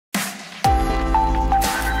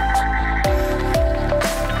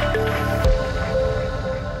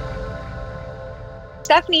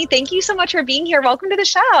Stephanie, thank you so much for being here. Welcome to the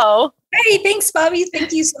show. Hey, thanks, Bobbi.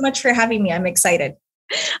 Thank you so much for having me. I'm excited.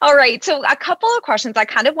 All right. So a couple of questions. I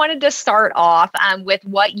kind of wanted to start off with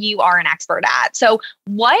what you are an expert at. So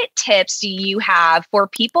what tips do you have for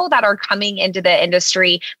people that are coming into the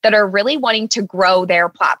industry that are really wanting to grow their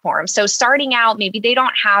platform? So starting out, maybe they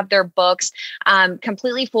don't have their books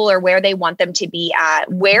completely full or where they want them to be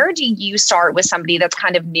at. Where do you start with somebody that's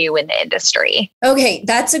kind of new in the industry? Okay,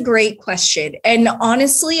 that's a great question. And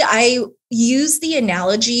honestly, I use the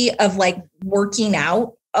analogy of like working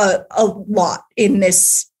out a lot in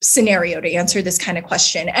this scenario to answer this kind of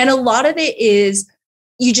question. And a lot of it is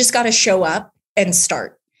you just got to show up and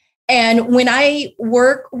start. And when I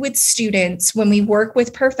work with students, when we work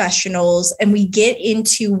with professionals and we get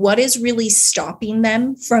into what is really stopping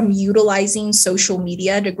them from utilizing social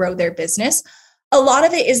media to grow their business, a lot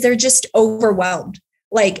of it is they're just overwhelmed.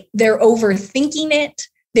 Like they're overthinking it.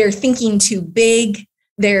 They're thinking too big.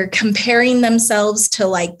 They're comparing themselves to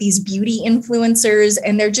like these beauty influencers,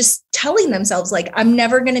 and they're just telling themselves like, I'm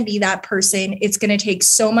never going to be that person. It's going to take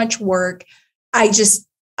so much work. I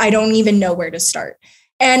don't even know where to start.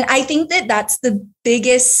 And I think that that's the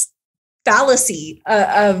biggest fallacy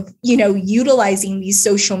of utilizing these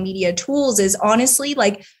social media tools is honestly,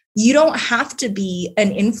 like, you don't have to be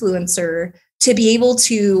an influencer to be able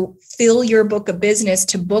to fill your book of business,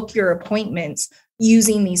 to book your appointments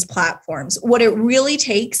using these platforms. What it really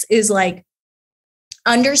takes is like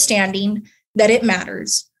understanding that it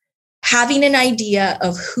matters, having an idea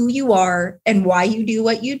of who you are and why you do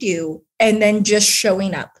what you do, and then just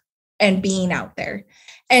showing up and being out there.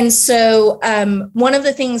 And so one of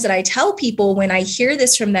the things that I tell people when I hear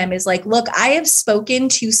this from them is like, look, I have spoken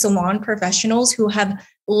to salon professionals who have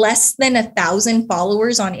less than 1,000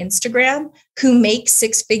 followers on Instagram, who make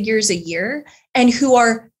 6 figures a year, and who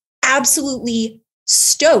are absolutely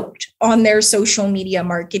stoked on their social media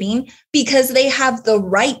marketing because they have the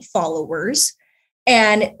right followers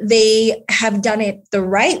and they have done it the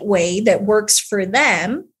right way that works for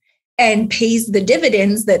them and pays the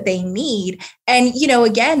dividends that they need. And,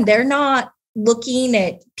 again, they're not looking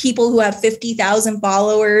at people who have 50,000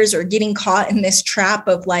 followers or getting caught in this trap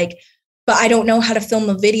of like, but I don't know how to film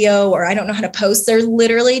a video or I don't know how to post. They're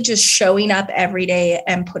literally just showing up every day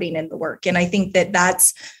and putting in the work. And I think that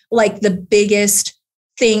that's like the biggest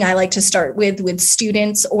thing I like to start with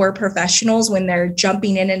students or professionals when they're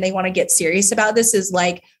jumping in and they want to get serious about this is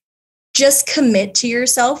like, just commit to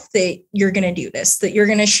yourself that you're going to do this, that you're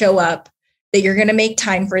going to show up, that you're going to make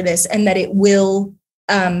time for this, and that it will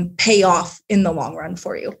pay off in the long run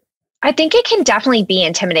for you. I think it can definitely be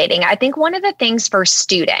intimidating. I think one of the things for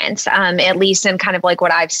students, at least in kind of like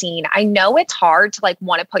what I've seen, I know it's hard to like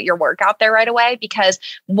want to put your work out there right away because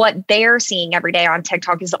what they're seeing every day on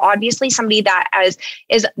TikTok is obviously somebody that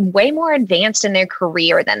is way more advanced in their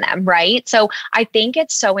career than them, right? So I think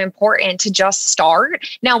it's so important to just start.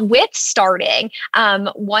 Now with starting,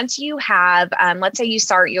 once you have, let's say you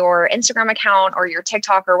start your Instagram account or your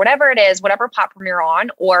TikTok or whatever it is, whatever platform you're on,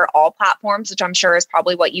 or all platforms, which I'm sure is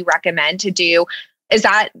probably what you recommend to do. Is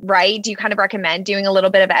that right? Do you kind of recommend doing a little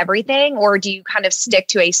bit of everything, or do you kind of stick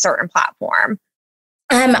to a certain platform?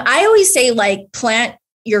 I always say like plant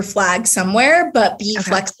your flag somewhere, but be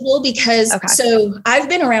flexible because so I've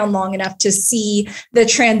been around long enough to see the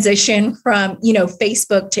transition from,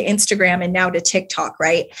 Facebook to Instagram and now to TikTok,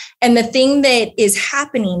 right? And the thing that is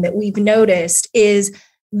happening that we've noticed is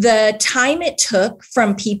the time it took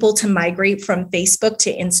from people to migrate from Facebook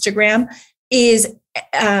to Instagram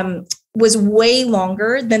was way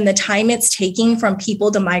longer than the time it's taking from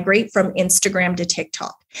people to migrate from Instagram to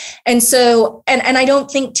TikTok. And so, and I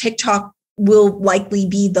don't think TikTok will likely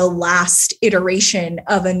be the last iteration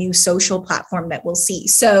of a new social platform that we'll see.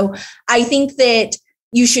 So I think that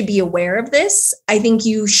you should be aware of this. I think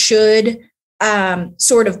you should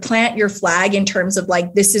sort of plant your flag in terms of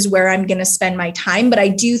like, this is where I'm going to spend my time. But I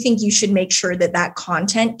do think you should make sure that that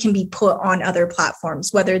content can be put on other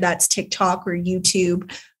platforms, whether that's TikTok or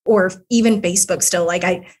YouTube or even Facebook still. Like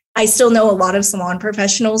I still know a lot of salon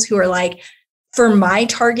professionals who are like, for my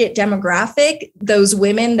target demographic, those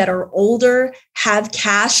women that are older, have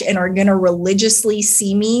cash, and are going to religiously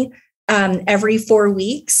see me every 4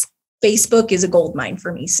 weeks, Facebook is a gold mine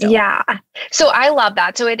for me still. Yeah. So I love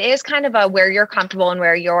that. So it is kind of a where you're comfortable and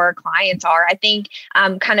where your clients are. I think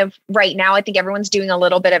kind of right now, I think everyone's doing a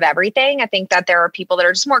little bit of everything. I think that there are people that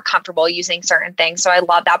are just more comfortable using certain things. So I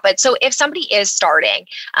love that. But so if somebody is starting,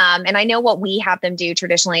 and I know what we have them do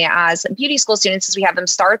traditionally as beauty school students is we have them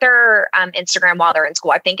start their Instagram while they're in school.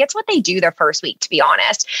 I think it's what they do their first week, to be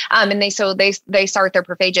honest. And they start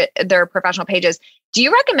their professional pages Do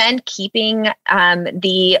you recommend keeping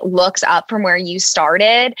the looks up from where you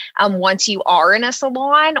started once you are in a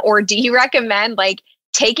salon? Or do you recommend like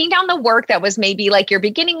taking down the work that was maybe like your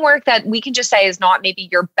beginning work that we can just say is not maybe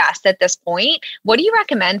your best at this point? What do you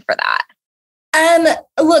recommend for that?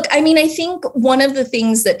 Look, I mean, I think one of the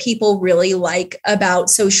things that people really like about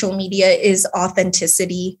social media is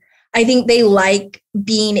authenticity. I think they like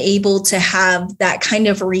being able to have that kind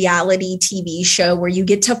of reality TV show where you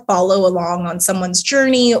get to follow along on someone's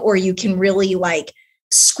journey, or you can really like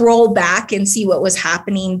scroll back and see what was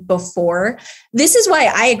happening before. This is why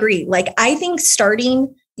I agree. Like, I think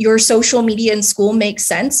starting your social media in school makes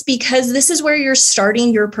sense because this is where you're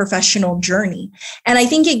starting your professional journey. And I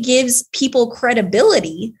think it gives people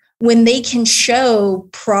credibility when they can show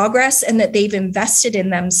progress and that they've invested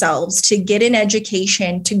in themselves to get an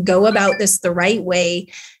education, to go about this the right way,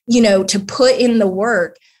 to put in the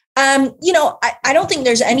work. I don't think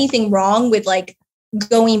there's anything wrong with like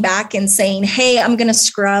going back and saying, hey, I'm going to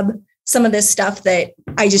scrub some of this stuff that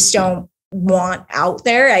I just don't want out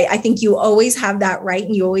there. I think you always have that right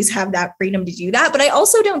and you always have that freedom to do that. But I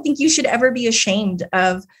also don't think you should ever be ashamed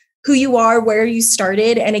of who you are, where you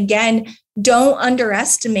started. And again, don't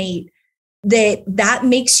underestimate that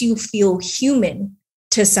makes you feel human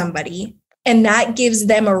to somebody. And that gives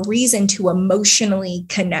them a reason to emotionally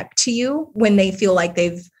connect to you when they feel like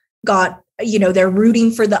they've got, they're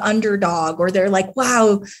rooting for the underdog, or they're like,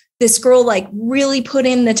 wow, this girl like really put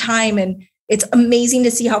in the time and it's amazing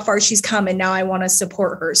to see how far she's come. And now I want to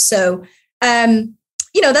support her. So,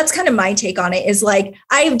 that's kind of my take on it, is like,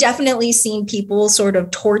 I've definitely seen people sort of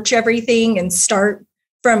torch everything and start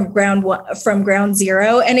from ground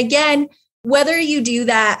zero. And again, whether you do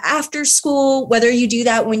that after school, whether you do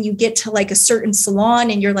that when you get to like a certain salon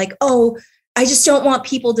and you're like, oh, I just don't want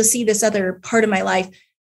people to see this other part of my life.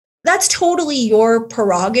 That's totally your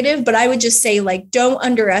prerogative. But I would just say, like, don't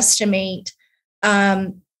underestimate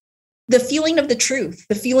the feeling of the truth,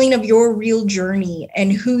 the feeling of your real journey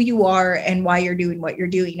and who you are and why you're doing what you're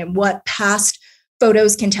doing and what past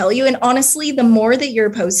photos can tell you. And honestly, the more that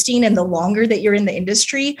you're posting and the longer that you're in the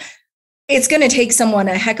industry, it's going to take someone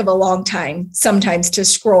a heck of a long time sometimes to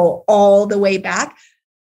scroll all the way back.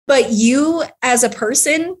 But you as a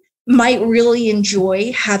person might really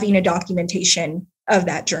enjoy having a documentation of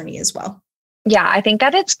that journey as well. Yeah, I think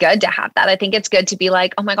that it's good to have that. I think it's good to be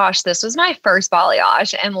like, oh my gosh, this was my first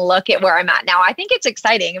balayage and look at where I'm at now. I think it's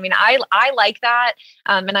exciting. I mean, I like that.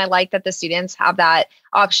 And I like that the students have that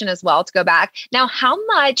option as well to go back. Now, how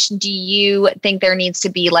much do you think there needs to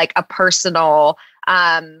be like a personal,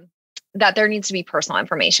 that there needs to be personal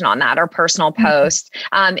information on that or personal posts?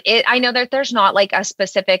 I know that there's not like a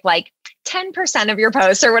specific like 10% of your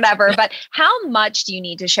posts or whatever, but how much do you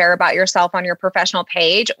need to share about yourself on your professional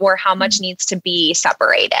page, or how much needs to be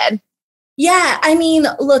separated? Yeah, I mean,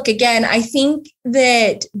 look, again, I think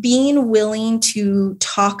that being willing to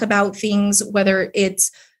talk about things, whether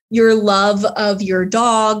it's your love of your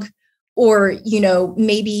dog or,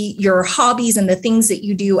 maybe your hobbies and the things that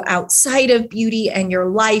you do outside of beauty and your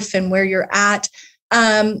life and where you're at.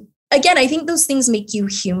 Again, I think those things make you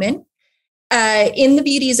human. In the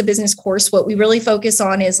Beauty as a Business course, what we really focus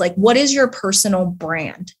on is like, what is your personal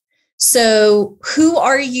brand? So who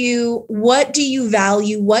are you? What do you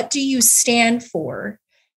value? What do you stand for?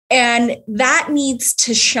 And that needs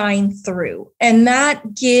to shine through. And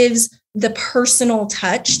that gives the personal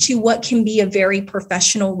touch to what can be a very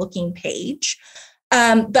professional looking page.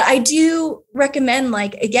 But I do recommend,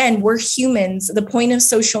 like, again, we're humans. The point of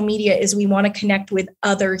social media is we want to connect with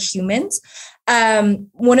other humans.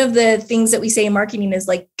 One of the things that we say in marketing is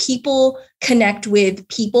like, people connect with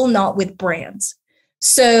people, not with brands.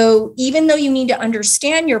 So even though you need to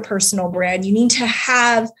understand your personal brand, you need to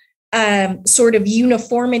have sort of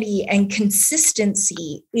uniformity and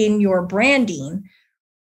consistency in your branding.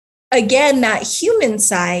 Again, that human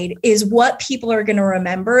side is what people are going to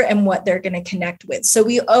remember and what they're going to connect with. So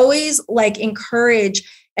we always like encourage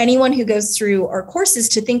anyone who goes through our courses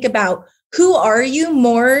to think about, who are you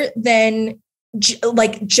more than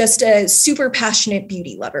like just a super passionate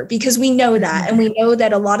beauty lover, because we know that. And we know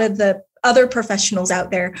that a lot of the other professionals out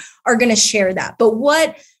there are going to share that. But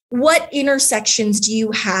what intersections do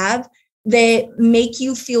you have that make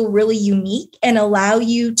you feel really unique and allow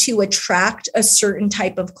you to attract a certain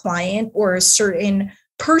type of client or a certain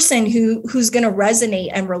person who's going to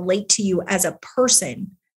resonate and relate to you as a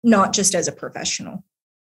person, not just as a professional?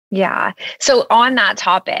 Yeah. So on that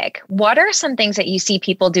topic, what are some things that you see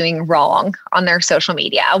people doing wrong on their social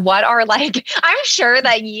media? What are like, I'm sure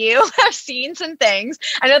that you have seen some things.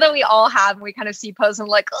 I know that we all have, we kind of see posts and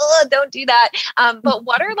like, oh, don't do that. But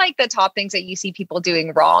what are like the top things that you see people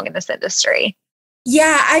doing wrong in this industry?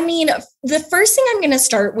 Yeah, I mean, the first thing I'm going to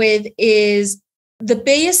start with is the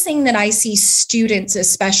biggest thing that I see students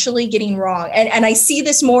especially getting wrong, and I see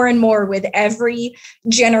this more and more with every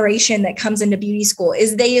generation that comes into beauty school,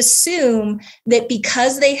 is they assume that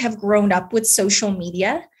because they have grown up with social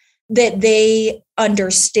media, that they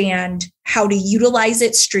understand how to utilize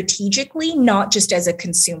it strategically, not just as a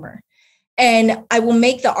consumer. And I will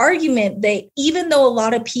make the argument that even though a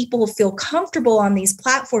lot of people feel comfortable on these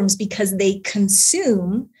platforms because they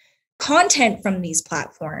consume content from these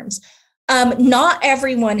platforms, not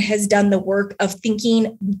everyone has done the work of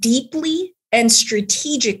thinking deeply and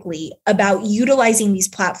strategically about utilizing these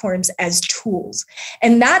platforms as tools.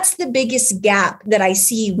 And that's the biggest gap that I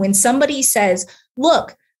see when somebody says,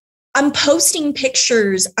 look, I'm posting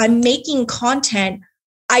pictures, I'm making content,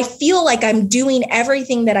 I feel like I'm doing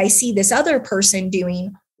everything that I see this other person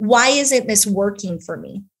doing. Why isn't this working for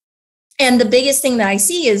me? And the biggest thing that I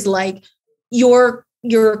see is like your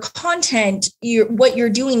content, what you're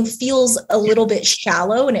doing feels a little bit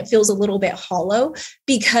shallow and it feels a little bit hollow,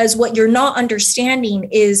 because what you're not understanding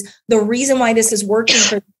is the reason why this is working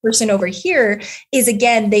for the person over here is,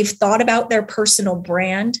 again, they've thought about their personal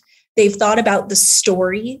brand. They've thought about the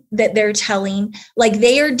story that they're telling. Like,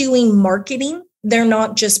 they are doing marketing. They're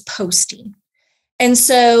not just posting. And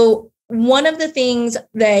so one of the things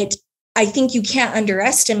that I think you can't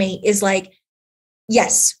underestimate is like,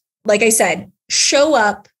 yes, like I said, show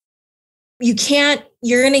up. You're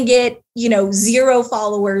going to get, 0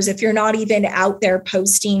 followers if you're not even out there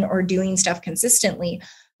posting or doing stuff consistently.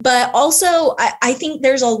 But also, I think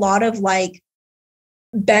there's a lot of like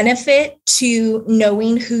benefit to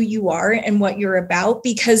knowing who you are and what you're about,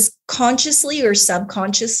 because consciously or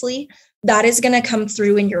subconsciously, that is going to come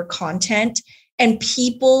through in your content. And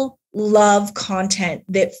people love content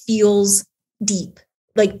that feels deep,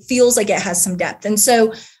 like feels like it has some depth. And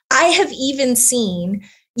so I have even seen,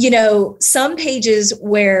 some pages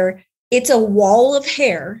where it's a wall of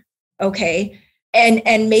hair. Okay.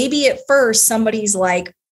 And maybe at first somebody's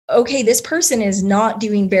like, okay, this person is not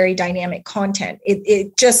doing very dynamic content.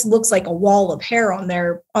 It just looks like a wall of hair on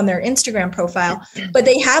their Instagram profile, but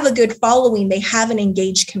they have a good following. They have an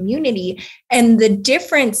engaged community. And the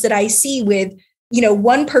difference that I see with,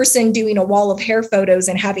 one person doing a wall of hair photos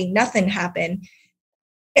and having nothing happen,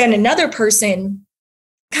 and another person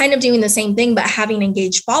kind of doing the same thing, but having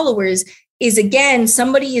engaged followers, is, again,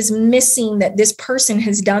 somebody is missing that this person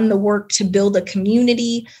has done the work to build a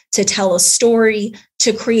community, to tell a story,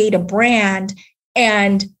 to create a brand,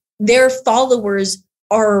 and their followers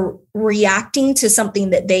are reacting to something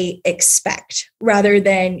that they expect, rather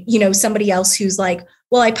than, somebody else who's like,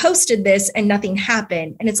 well, I posted this and nothing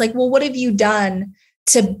happened. And it's like, well, what have you done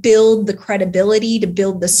to build the credibility, to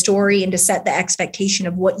build the story, and to set the expectation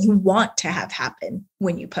of what you want to have happen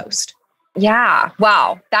when you post? Yeah.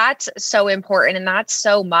 Wow. That's so important. And that's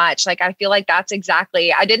so much. Like, I feel like that's exactly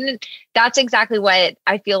what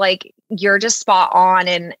I feel like you're just spot on.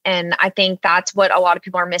 And I think that's what a lot of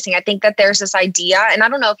people are missing. I think that there's this idea, and I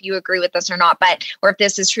don't know if you agree with this or not, or if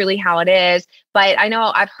this is truly how it is, but I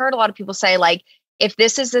know I've heard a lot of people say, like, if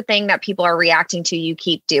this is the thing that people are reacting to, you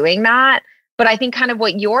keep doing that. But I think kind of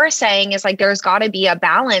what you're saying is like, there's got to be a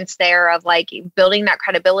balance there of like building that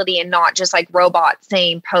credibility and not just like robot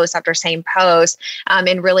same post after same post,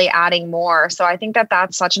 and really adding more. So I think that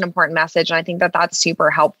that's such an important message. And I think that that's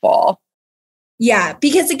super helpful. Yeah,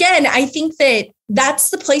 because again, I think that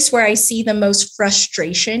that's the place where I see the most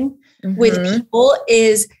frustration with people,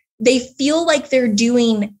 is they feel like they're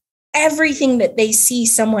doing everything that they see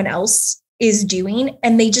someone else is doing,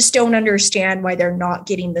 and they just don't understand why they're not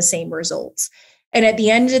getting the same results. And at the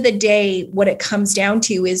end of the day, what it comes down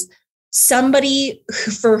to is somebody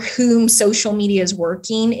for whom social media is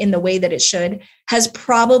working in the way that it should has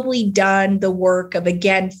probably done the work of,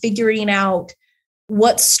 again, figuring out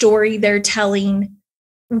what story they're telling,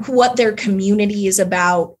 what their community is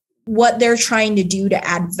about, what they're trying to do to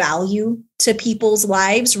add value to people's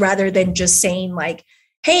lives, rather than just saying like,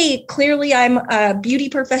 hey, clearly I'm a beauty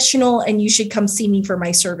professional and you should come see me for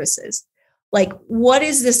my services. Like, what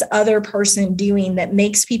is this other person doing that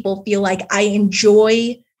makes people feel like I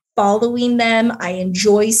enjoy following them? I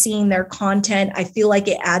enjoy seeing their content. I feel like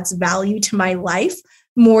it adds value to my life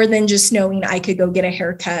more than just knowing I could go get a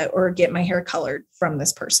haircut or get my hair colored from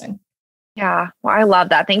this person. Yeah. Well, I love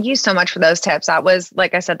that. Thank you so much for those tips. That was,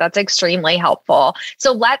 like I said, that's extremely helpful.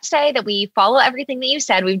 So let's say that we follow everything that you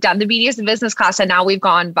said. We've done the Beauty as a Business class and now we've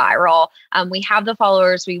gone viral. We have the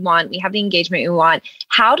followers we want. We have the engagement we want.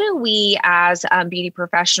 How do we as beauty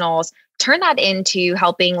professionals turn that into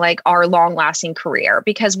helping like our long lasting career,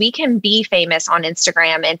 because we can be famous on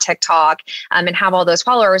Instagram and TikTok and have all those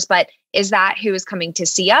followers. But is that who is coming to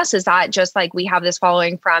see us? Is that just like we have this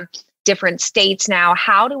following from different states now?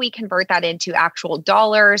 How do we convert that into actual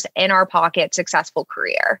dollars in our pocket, successful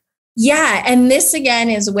career? Yeah. And this again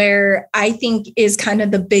is where I think is kind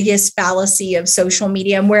of the biggest fallacy of social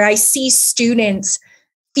media, and where I see students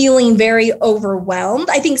feeling very overwhelmed.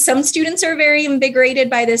 I think some students are very invigorated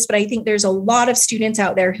by this, but I think there's a lot of students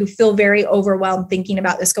out there who feel very overwhelmed thinking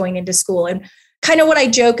about this going into school. And kind of what I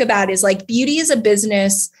joke about is like, beauty is a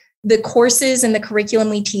business. The courses and the curriculum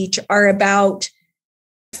we teach are about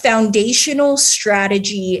foundational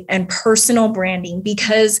strategy and personal branding,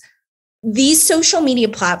 because these social media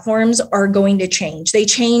platforms are going to change. They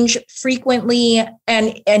change frequently.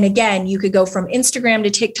 And again, you could go from Instagram to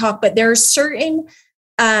TikTok, but there are certain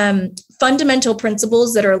fundamental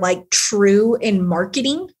principles that are like true in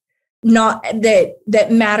marketing, not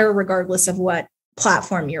that matter regardless of what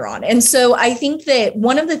platform you're on. And so I think that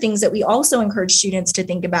one of the things that we also encourage students to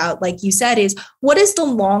think about, like you said, is what is the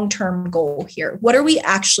long-term goal here? What are we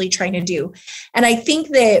actually trying to do? And I think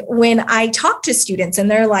that when I talk to students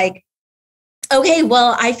and they're like, okay,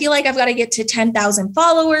 well, I feel like I've got to get to 10,000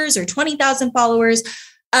 followers or 20,000 followers.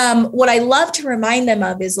 What I love to remind them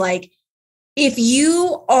of is like, if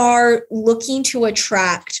you are looking to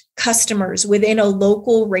attract customers within a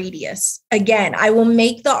local radius, again, I will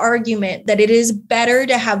make the argument that it is better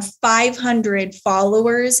to have 500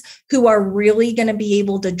 followers who are really going to be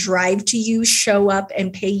able to drive to you, show up,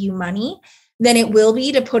 and pay you money than it will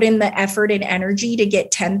be to put in the effort and energy to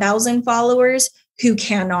get 10,000 followers who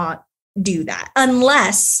cannot do that.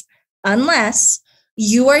 Unless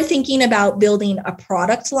you are thinking about building a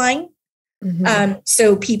product line.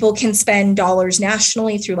 So people can spend dollars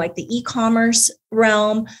nationally through like the e-commerce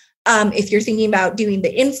realm. If you're thinking about doing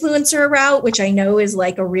the influencer route, which I know is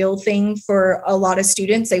like a real thing for a lot of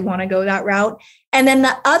students, they want to go that route. And then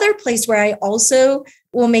the other place where I also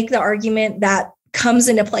will make the argument that comes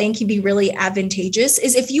into play and can be really advantageous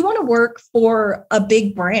is if you want to work for a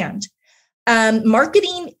big brand.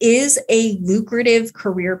 Marketing is a lucrative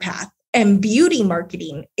career path. And beauty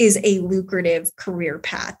marketing is a lucrative career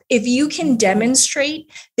path. If you can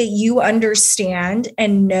demonstrate that you understand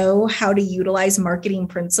and know how to utilize marketing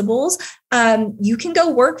principles, you can go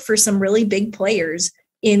work for some really big players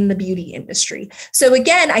in the beauty industry. So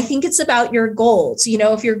again, I think it's about your goals. You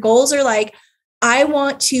know, if your goals are like, I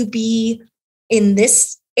want to be in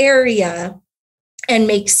this area and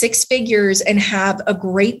make six figures and have a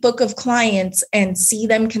great book of clients and see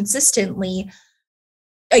them consistently,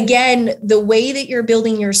 again, the way that you're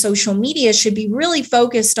building your social media should be really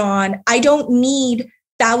focused on, I don't need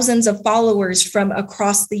thousands of followers from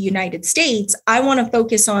across the United States. I want to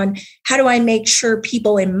focus on how do I make sure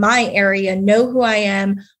people in my area know who I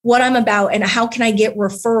am, what I'm about, and how can I get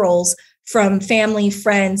referrals from family,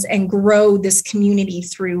 friends, and grow this community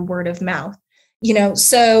through word of mouth. You know,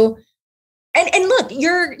 so, and look,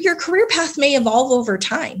 your career path may evolve over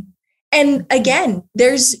time. And again,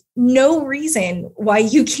 there's no reason why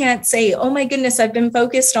you can't say, oh my goodness, I've been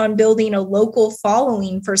focused on building a local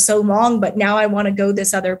following for so long, but now I want to go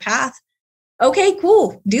this other path. Okay,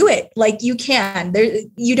 cool. Do it. Like you can.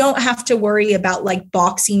 You don't have to worry about like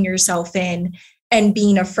boxing yourself in and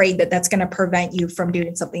being afraid that that's going to prevent you from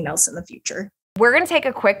doing something else in the future. We're going to take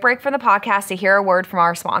a quick break from the podcast to hear a word from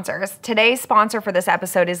our sponsors. Today's sponsor for this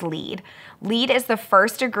episode is LEAD. LEAD is the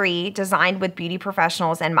first degree designed with beauty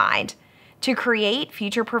professionals in mind. To create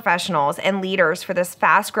future professionals and leaders for this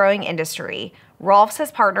fast-growing industry, Rolfs has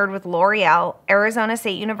partnered with L'Oreal, Arizona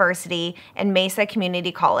State University, and Mesa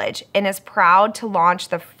Community College, and is proud to launch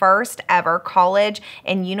the first ever college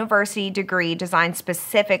and university degree designed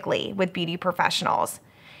specifically with beauty professionals.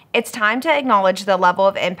 It's time to acknowledge the level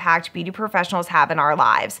of impact beauty professionals have in our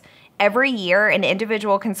lives. Every year, an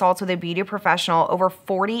individual consults with a beauty professional over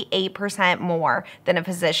 48% more than a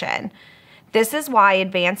physician. This is why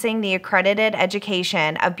advancing the accredited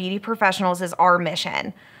education of beauty professionals is our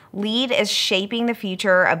mission. LEAD is shaping the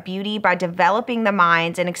future of beauty by developing the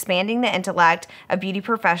minds and expanding the intellect of beauty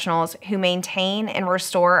professionals who maintain and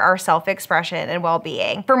restore our self-expression and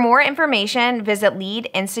well-being. For more information, visit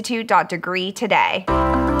leadinstitute.degree today.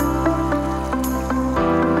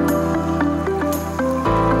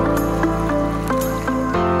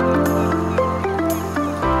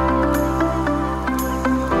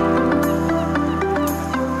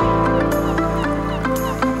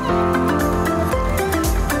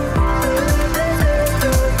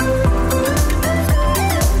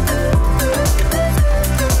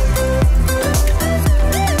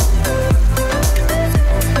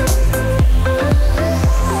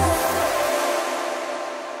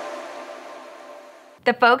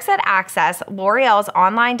 The folks at Access, L'Oreal's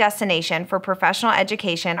online destination for professional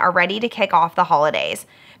education, are ready to kick off the holidays.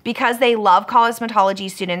 Because they love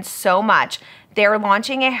cosmetology students so much, they're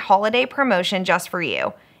launching a holiday promotion just for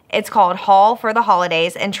you. It's called Haul for the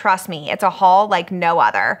Holidays, and trust me, it's a haul like no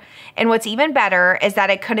other. And what's even better is that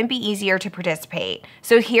it couldn't be easier to participate.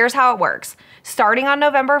 So here's how it works. Starting on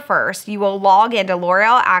November 1st, you will log into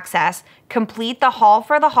L'Oreal Access, complete the Haul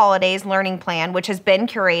for the Holidays learning plan, which has been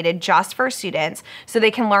curated just for students so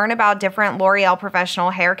they can learn about different L'Oreal professional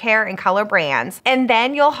hair care and color brands. And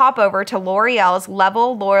then you'll hop over to L'Oreal's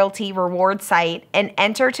Level Loyalty Reward site and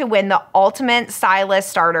enter to win the Ultimate Stylist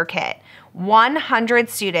Starter Kit. 100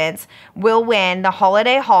 students will win the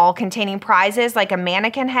holiday haul containing prizes like a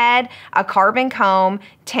mannequin head, a carbon comb,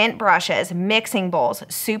 tint brushes, mixing bowls,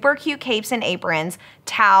 super cute capes and aprons,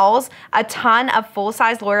 towels, a ton of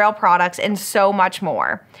full-size L'Oreal products, and so much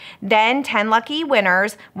more. Then 10 lucky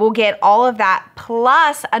winners will get all of that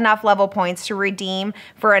plus enough level points to redeem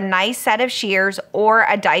for a nice set of shears or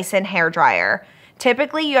a Dyson hairdryer.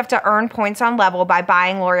 Typically, you have to earn points on level by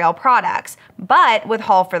buying L'Oreal products, but with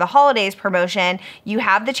Haul for the Holidays promotion, you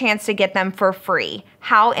have the chance to get them for free.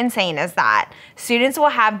 How insane is that? Students will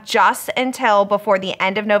have just until before the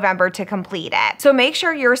end of November to complete it. So make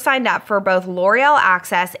sure you're signed up for both L'Oreal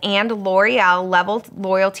Access and L'Oreal Level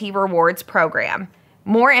Loyalty Rewards program.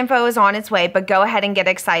 More info is on its way, but go ahead and get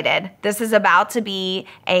excited. This is about to be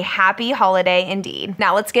a happy holiday indeed.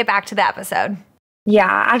 Now let's get back to the episode.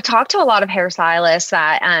 Yeah, I've talked to a lot of hairstylists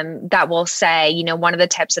that will say, you know, one of the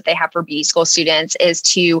tips that they have for beauty school students is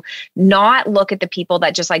to not look at the people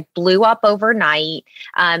that just like blew up overnight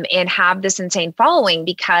and have this insane following,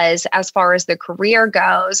 because as far as the career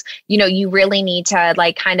goes, you know, you really need to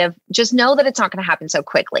like kind of just know that it's not going to happen so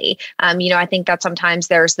quickly. You know, I think that sometimes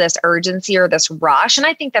there's this urgency or this rush, and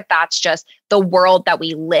I think that that's just the world that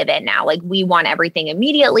we live in now. Like we want everything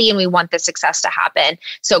immediately and we want the success to happen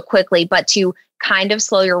so quickly, but to kind of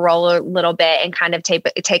slow your roll a little bit and kind of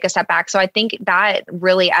take a step back. So I think that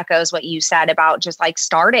really echoes what you said about just like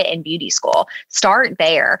start it in beauty school, start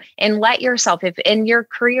there and let yourself, if in your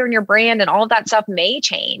career and your brand and all of that stuff may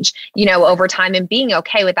change, you know, over time, and being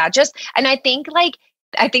okay with that. And I think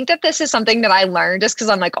that this is something that I learned just because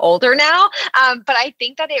I'm like older now. But I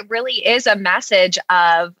think that it really is a message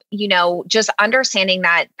of, you know, just understanding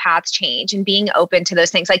that paths change and being open to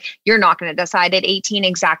those things. Like you're not going to decide at 18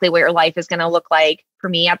 exactly what your life is going to look like. For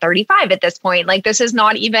me at 35 at this point, like this is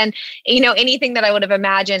not even, you know, anything that I would have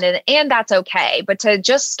imagined, and that's okay. But to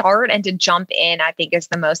just start and to jump in, I think is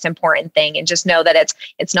the most important thing, and just know that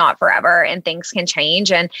it's not forever and things can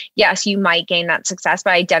change. And yes, you might gain that success,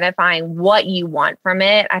 but identifying what you want from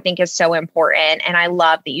it, I think is so important. And I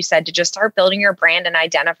love that you said to just start building your brand and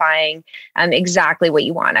identifying exactly what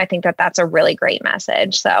you want. I think that that's a really great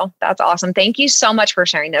message. So that's awesome. Thank you so much for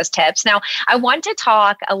sharing those tips. Now, I want to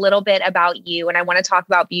talk a little bit about you, and I want to talk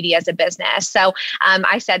about beauty as a business. So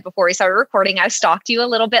I said before we started recording, I stalked you a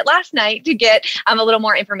little bit last night to get a little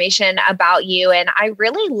more information about you. And I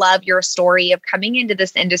really love your story of coming into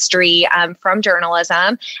this industry from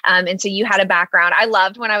journalism. And so you had a background. I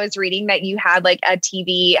loved when I was reading that you had like a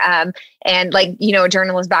TV and like, you know, a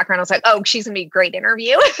journalist background. I was like, oh, she's gonna be a great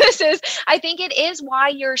interview. I think it is why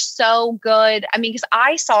you're so good. I mean, because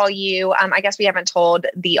I saw you, I guess we haven't told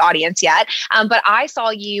the audience yet, but I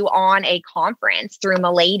saw you on a conference through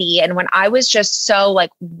Milady. And when I was just so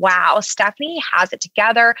like, wow, Stephanie has it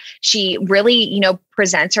together. She really, you know,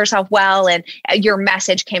 presents herself well, and your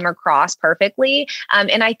message came across perfectly.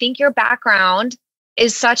 And I think your background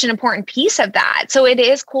is such an important piece of that. So it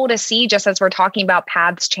is cool to see, just as we're talking about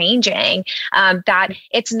paths changing, that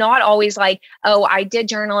it's not always like, oh, I did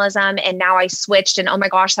journalism and now I switched and oh my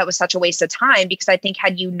gosh, that was such a waste of time. Because I think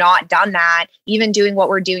had you not done that, even doing what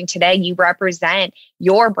we're doing today, you represent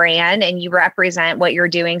your brand and you represent what you're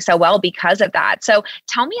doing so well because of that. So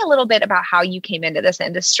tell me a little bit about how you came into this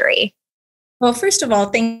industry. Well, first of all,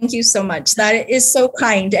 thank you so much. That is so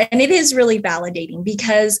kind. And it is really validating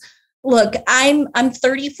because look, I'm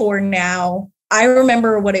 34 now. I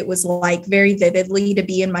remember what it was like very vividly to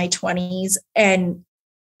be in my 20s and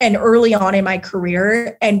early on in my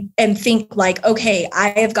career and think like, okay,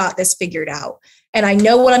 I have got this figured out and I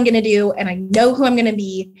know what I'm going to do and I know who I'm going to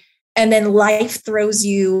be. And then life throws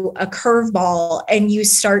you a curveball and you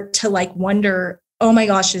start to like wonder, oh my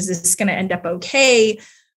gosh, is this going to end up okay?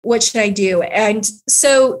 What should I do? And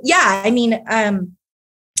so, yeah, I mean,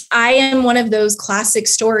 I am one of those classic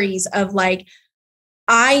stories of like,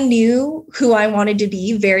 I knew who I wanted to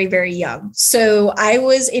be very, very young. So I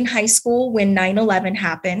was in high school when 9/11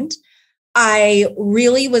 happened. I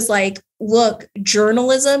really was like, look,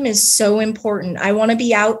 journalism is so important. I want to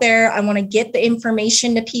be out there. I want to get the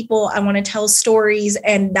information to people. I want to tell stories.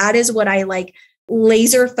 And that is what I like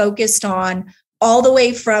laser focused on all the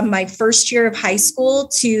way from my first year of high school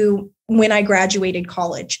to when I graduated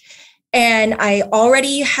college. And I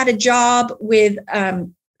already had a job with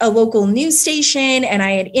a local news station, and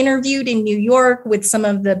I had interviewed in New York with some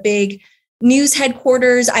of the big news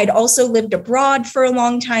headquarters. I'd also lived abroad for a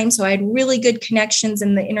long time, so I had really good connections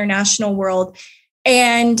in the international world.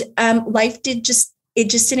 And life just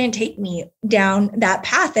didn't take me down that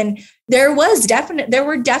path. And there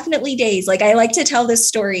were definitely days, like I like to tell this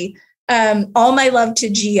story. All my love to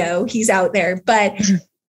Gio, he's out there, but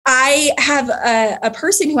I have a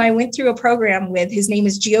person who I went through a program with. His name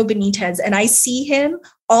is Gio Benitez, and I see him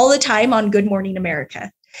all the time on Good Morning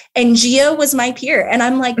America. And Gio was my peer. And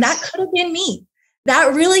I'm like, that could have been me.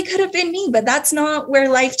 That really could have been me, but that's not where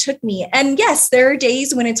life took me. And yes, there are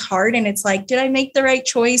days when it's hard and it's like, did I make the right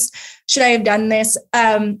choice? Should I have done this?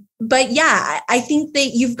 But yeah, I think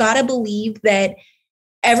that you've got to believe that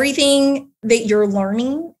everything that you're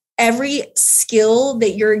learning, every skill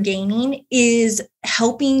that you're gaining is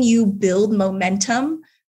helping you build momentum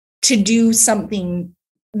to do something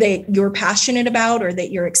that you're passionate about or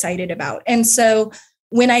that you're excited about. And so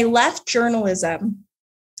when I left journalism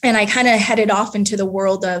and I kind of headed off into the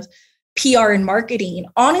world of PR and marketing,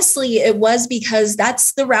 honestly, it was because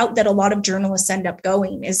that's the route that a lot of journalists end up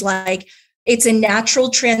going, is like, it's a natural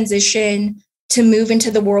transition to move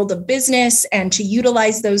into the world of business and to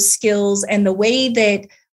utilize those skills. And the way that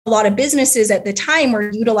a lot of businesses at the time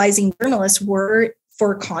were utilizing journalists were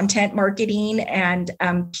for content marketing and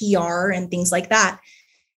PR and things like that.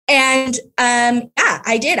 And yeah,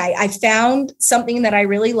 I did. I found something that I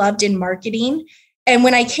really loved in marketing. And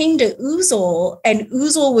when I came to Oozle, and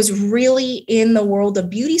Oozle was really in the world of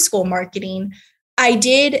beauty school marketing, I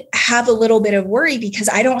did have a little bit of worry because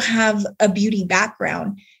I don't have a beauty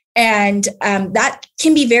background. And that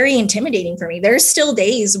can be very intimidating for me. There's still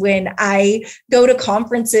days when I go to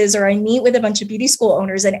conferences or I meet with a bunch of beauty school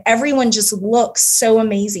owners and everyone just looks so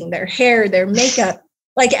amazing. Their hair, their makeup,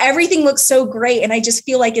 like everything looks so great. And I just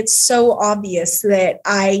feel like it's so obvious that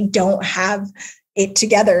I don't have it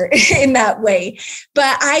together in that way.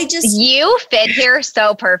 But you fit here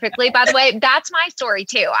so perfectly, by the way. That's my story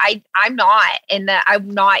too. I'm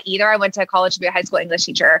not either. I went to college to be a high school English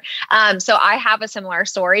teacher. So I have a similar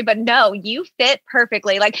story, but no, you fit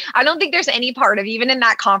perfectly. Like, I don't think there's any part of, even in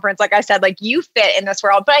that conference, like I said, like, you fit in this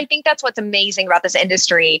world. But I think that's what's amazing about this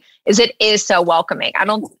industry is it is so welcoming.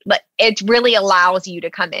 It really allows you to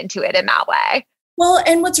come into it in that way. Well,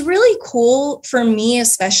 and what's really cool for me,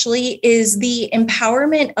 especially, is the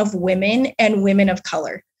empowerment of women and women of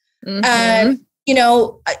color. Mm-hmm.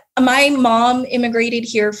 My mom immigrated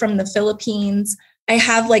here from the Philippines. I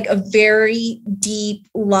have like a very deep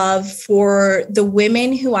love for the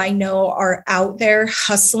women who I know are out there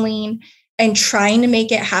hustling and trying to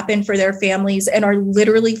make it happen for their families and are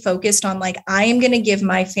literally focused on like, I am going to give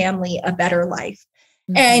my family a better life.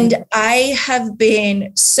 Mm-hmm. And I have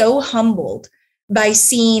been so humbled by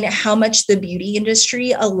seeing how much the beauty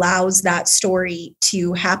industry allows that story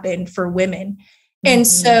to happen for women. Mm-hmm. And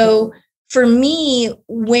so for me,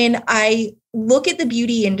 when I look at the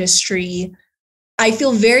beauty industry, I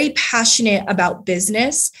feel very passionate about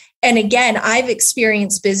business. And again, I've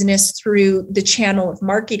experienced business through the channel of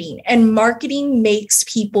marketing, and marketing makes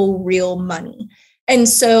people real money. And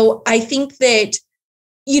so I think that,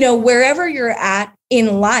 wherever you're at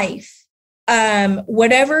in life,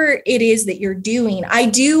 whatever it is that you're doing, I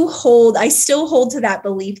still hold to that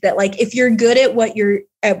belief that like, if you're good at what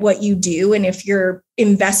you do, and if you're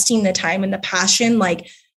investing the time and the passion, like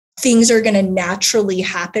things are going to naturally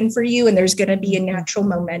happen for you and there's going to be a natural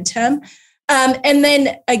momentum. And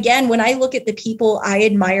then again, when I look at the people I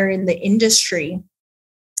admire in the industry,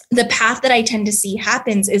 the path that I tend to see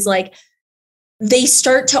happens is like, they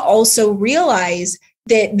start to also realize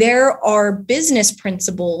that there are business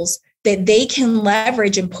principles that they can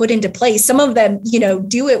leverage and put into place. Some of them,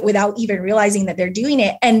 do it without even realizing that they're doing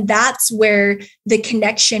it. And that's where the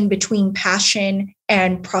connection between passion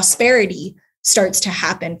and prosperity starts to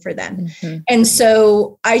happen for them. Mm-hmm. And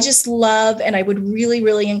so I just love, and I would really,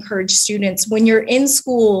 really encourage students, when you're in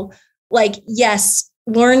school, like, yes,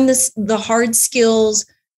 learn the hard skills,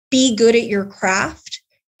 be good at your craft,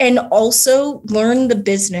 and also learn the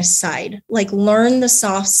business side, like learn the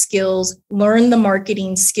soft skills, learn the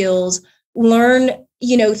marketing skills, learn,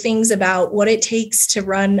 things about what it takes to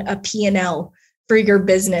run a P&L for your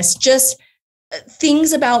business. Just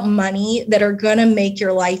things about money that are going to make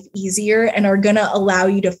your life easier and are going to allow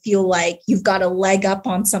you to feel like you've got a leg up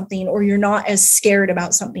on something, or you're not as scared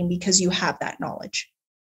about something because you have that knowledge.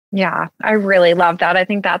 Yeah, I really love that. I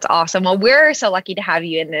think that's awesome. Well, we're so lucky to have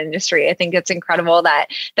you in the industry. I think it's incredible that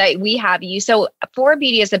we have you. So for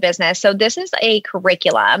Beauty as a Business, so this is a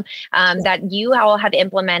curriculum that you all have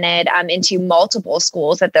implemented into multiple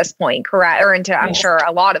schools at this point, correct? Or into, I'm sure,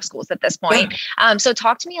 a lot of schools at this point. So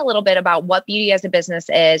talk to me a little bit about what Beauty as a Business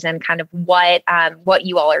is and kind of what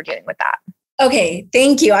you all are doing with that. Okay,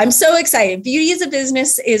 thank you. I'm so excited. Beauty as a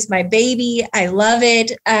Business is my baby. I love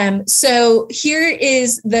it. So here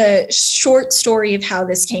is the short story of how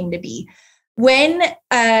this came to be. When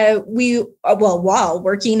while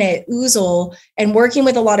working at Oozle and working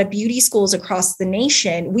with a lot of beauty schools across the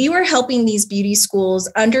nation, we were helping these beauty schools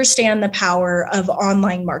understand the power of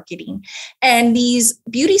online marketing. And these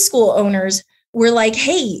beauty school owners were like,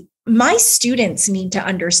 hey, my students need to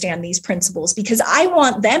understand these principles because I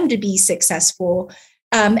want them to be successful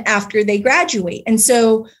after they graduate. And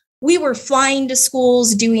so we were flying to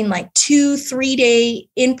schools, doing like 2-3 day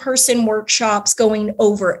in-person workshops, going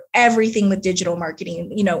over everything with digital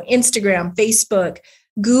marketing, Instagram, Facebook,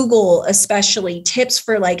 Google, especially tips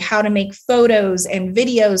for like how to make photos and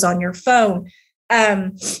videos on your phone.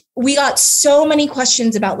 We got so many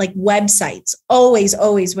questions about like websites. Always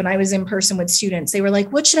when I was in person with students, they were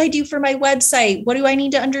like, what should I do for my website? What do I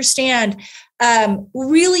need to understand?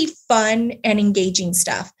 Really fun and engaging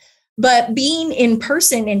stuff. But being in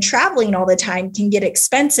person and traveling all the time can get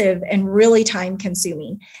expensive and really time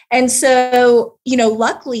consuming. And so,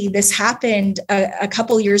 luckily this happened a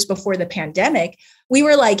couple years before the pandemic. We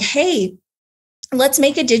were like, hey, let's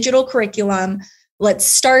make a digital curriculum. Let's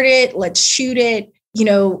start it, let's shoot it,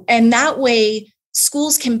 and that way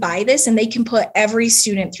schools can buy this and they can put every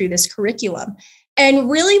student through this curriculum. And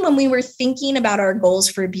really, when we were thinking about our goals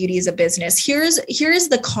for Beauty as a Business, here's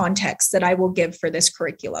the context that I will give for this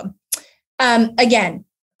curriculum. Again,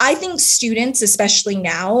 I think students, especially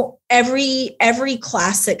now, every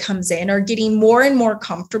class that comes in are getting more and more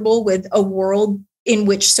comfortable with a world in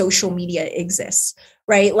which social media exists,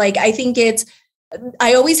 right? Like,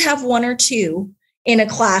 I always have one or two in a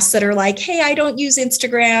class that are like, hey, I don't use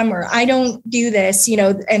Instagram or I don't do this,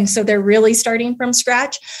 and so they're really starting from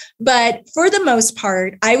scratch. But for the most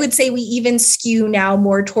part, I would say we even skew now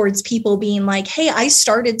more towards people being like, hey, I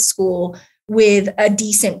started school with a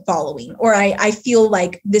decent following, or I feel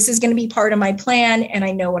like this is going to be part of my plan and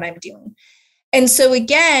I know what I'm doing. And so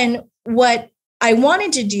again, what I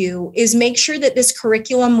wanted to do is make sure that this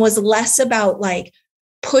curriculum was less about like,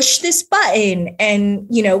 push this button and,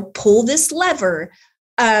 pull this lever.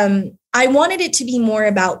 I wanted it to be more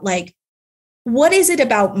about like, what is it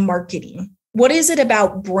about marketing? What is it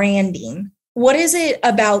about branding? What is it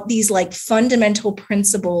about these like fundamental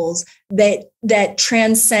principles that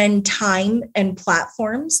transcend time and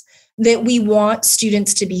platforms that we want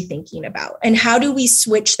students to be thinking about? And how do we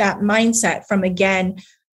switch that mindset from, again,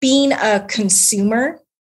 being a consumer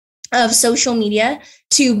of social media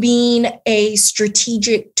to being a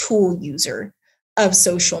strategic tool user of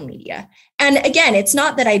social media? And again, it's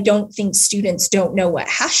not that I don't think students don't know what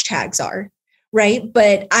hashtags are, right?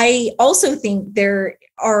 But I also think there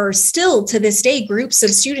are still to this day groups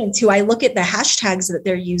of students who I look at the hashtags that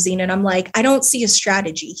they're using and I'm like, I don't see a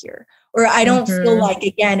strategy here. Or I don't feel like,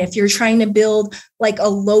 again, if you're trying to build like a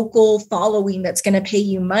local following that's going to pay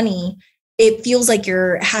you money, it feels like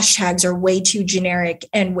your hashtags are way too generic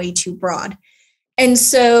and way too broad. And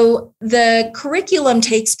so the curriculum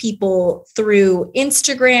takes people through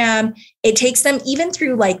Instagram. It takes them even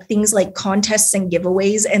through like things like contests and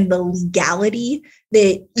giveaways and the legality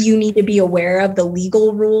that you need to be aware of, the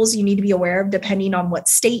legal rules you need to be aware of depending on what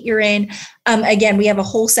state you're in. Again, we have a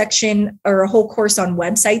whole section or a whole course on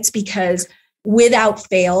websites because without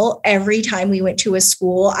fail, every time we went to a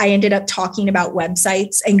school, I ended up talking about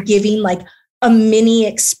websites and giving like a mini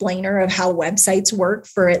explainer of how websites work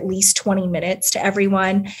for at least 20 minutes to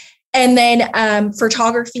everyone. And then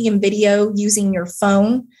photography and video using your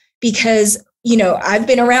phone, because, I've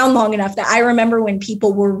been around long enough that I remember when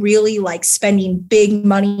people were really like spending big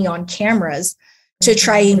money on cameras to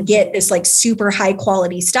try and get this like super high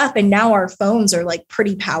quality stuff. And now our phones are like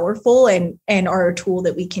pretty powerful and are a tool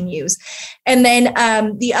that we can use. And then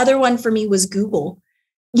the other one for me was Google.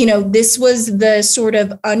 This was the sort of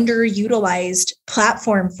underutilized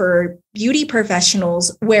platform for beauty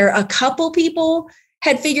professionals where a couple people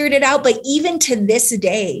had figured it out. But even to this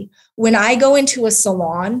day, when I go into a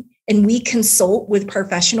salon and we consult with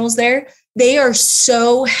professionals there, they are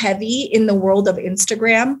so heavy in the world of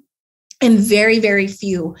Instagram And very, very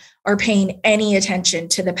few are paying any attention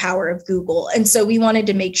to the power of Google. And so we wanted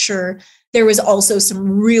to make sure there was also some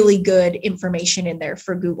really good information in there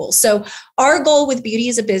for Google. So our goal with Beauty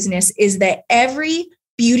as a Business is that every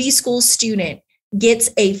beauty school student gets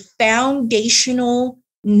a foundational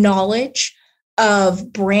knowledge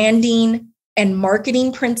of branding and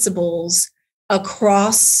marketing principles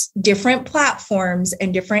across different platforms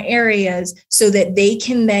and different areas so that they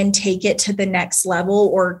can then take it to the next level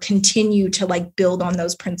or continue to like build on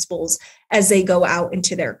those principles as they go out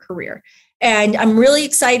into their career. And I'm really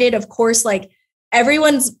excited. Of course, like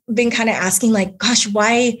everyone's been kind of asking like, gosh,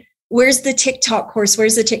 where's the TikTok course?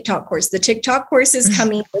 Where's the TikTok course? The TikTok course is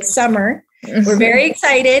coming this summer. We're very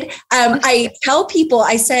excited. I tell people,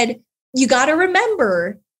 I said, you got to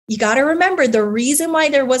remember the reason why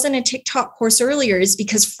there wasn't a TikTok course earlier is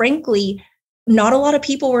because, frankly, not a lot of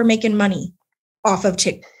people were making money off of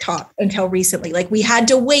TikTok until recently. Like we had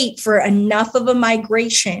to wait for enough of a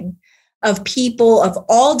migration of people of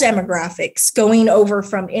all demographics going over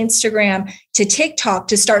from Instagram to TikTok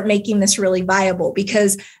to start making this really viable.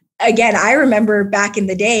 Because again, I remember back in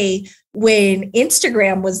the day when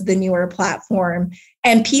Instagram was the newer platform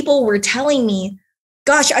and people were telling me,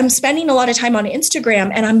 gosh, I'm spending a lot of time on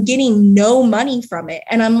Instagram and I'm getting no money from it.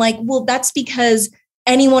 And I'm like, well, that's because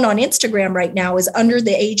anyone on Instagram right now is under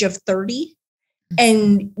the age of 30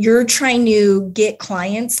 and you're trying to get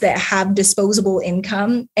clients that have disposable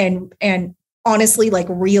income and honestly, like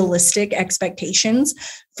realistic expectations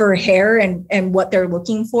for hair and what they're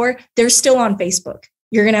looking for. They're still on Facebook.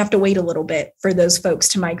 You're going to have to wait a little bit for those folks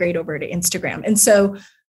to migrate over to Instagram. And so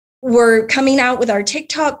we're coming out with our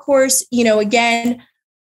TikTok course. You know, again,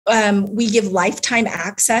 we give lifetime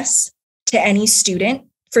access to any student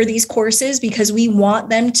for these courses because we want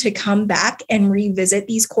them to come back and revisit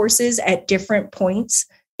these courses at different points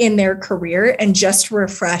in their career and just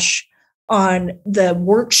refresh on the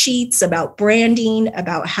worksheets about branding,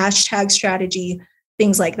 about hashtag strategy,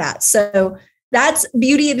 things like that. So that's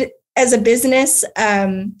Beauty as a Business.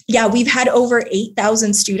 We've had over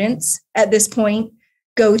 8,000 students at this point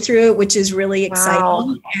go through it, which is really exciting.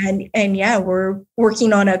 Wow. And we're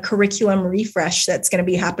working on a curriculum refresh that's going to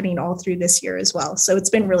be happening all through this year as well. So it's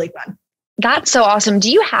been really fun. That's so awesome. Do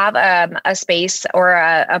you have a space or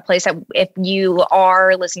a place that if you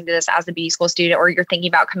are listening to this as a beauty school student or you're thinking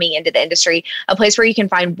about coming into the industry, a place where you can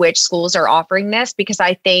find which schools are offering this? Because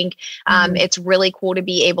I think it's really cool to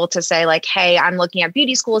be able to say like, hey, I'm looking at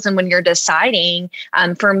beauty schools. And when you're deciding,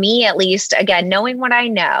 for me, at least, again, knowing what I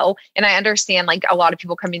know, and I understand like a lot of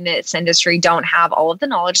people coming into this industry don't have all of the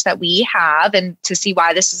knowledge that we have and to see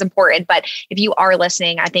why this is important. But if you are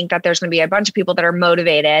listening, I think that there's going to be a bunch of people that are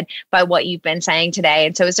motivated by what you've been saying today.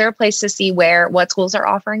 And so is there a place to see what schools are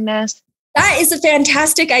offering this? That is a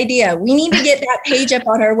fantastic idea. We need to get that page up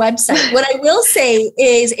on our website. What I will say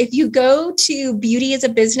is if you go to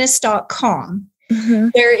beautyasabusiness.com,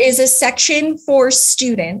 there is a section for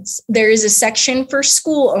students, there is a section for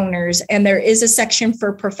school owners, and there is a section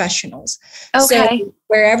for professionals. Okay. So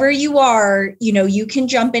wherever you are, you can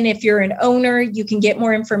jump in. If you're an owner, you can get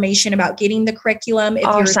more information about getting the curriculum. If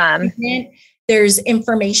you're a student, there's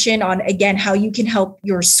information on, again, how you can help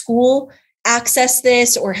your school access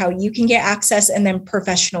this or how you can get access. And then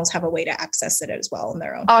professionals have a way to access it as well on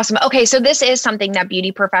their own. Awesome. Okay. So this is something that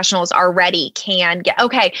beauty professionals already can get.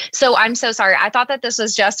 Okay. So I'm so sorry. I thought that this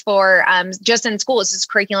was just for, just in schools, this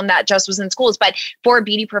curriculum that just was in schools, but for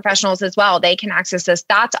beauty professionals as well, they can access this.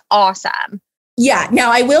 That's awesome. Yeah.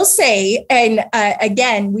 Now I will say, and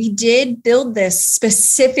again, we did build this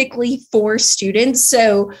specifically for students.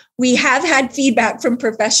 So we have had feedback from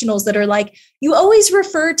professionals that are like, you always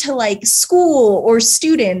refer to like school or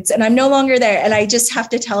students, and I'm no longer there. And I just have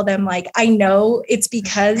to tell them like, I know it's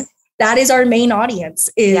because that is our main audience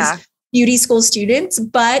is beauty school students.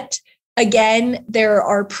 But again, there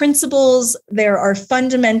are principles, there are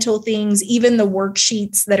fundamental things, even the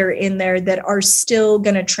worksheets that are in there that are still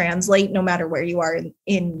going to translate no matter where you are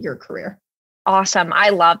in your career. Awesome. I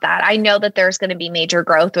love that. I know that there's going to be major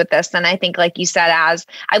growth with this. And I think, like you said,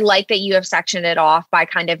 I like that you have sectioned it off by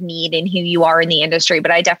kind of need and who you are in the industry,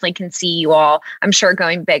 but I definitely can see you all, I'm sure,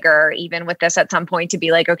 going bigger even with this at some point to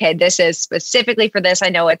be like, okay, this is specifically for this. I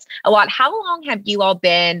know it's a lot. How long have you all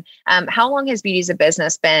been, how long has Beauty as a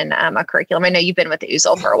Business been a curriculum? I know you've been with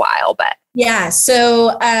Oozle for a while, but. Yeah.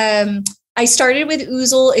 So, I started with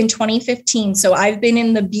Oozle in 2015. So I've been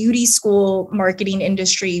in the beauty school marketing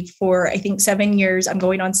industry for, I think, 7 years. I'm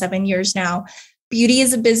going on 7 years now. Beauty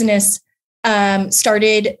as a Business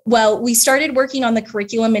we started working on the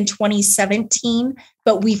curriculum in 2017,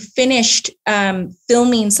 but we finished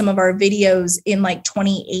filming some of our videos in like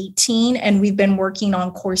 2018, and we've been working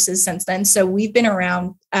on courses since then. So we've been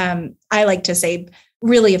around, I like to say,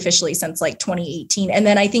 really officially since like 2018. And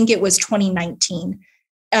then I think it was 2019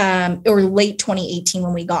 or late 2018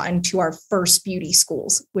 when we got into our first beauty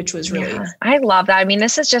schools, which was really I love that. I mean,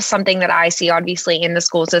 this is just something that I see obviously in the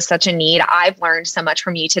schools as such a need. I've learned so much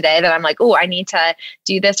from you today that I'm like, oh, I need to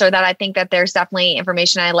do this or that. I think that there's definitely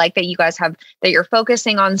information I like that you guys have, that you're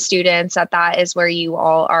focusing on students, that is where you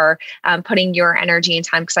all are putting your energy and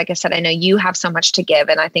time. Because like I said, I know you have so much to give.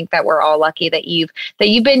 And I think that we're all lucky that you've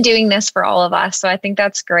been doing this for all of us. So I think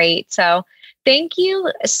that's great. So thank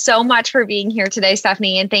you so much for being here today,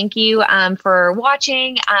 Stephanie. And thank you for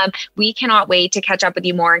watching. We cannot wait to catch up with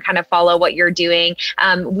you more and kind of follow what you're doing.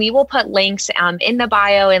 We will put links in the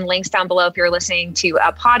bio and links down below if you're listening to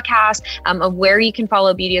a podcast of where you can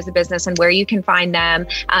follow Beauty as a Business and where you can find them.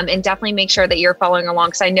 And definitely make sure that you're following along,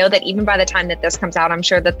 because I know that even by the time that this comes out, I'm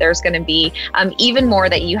sure that there's going to be even more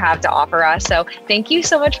that you have to offer us. So thank you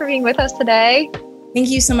so much for being with us today. Thank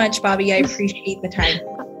you so much, Bobbi. I appreciate the time.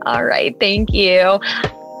 All right. Thank you.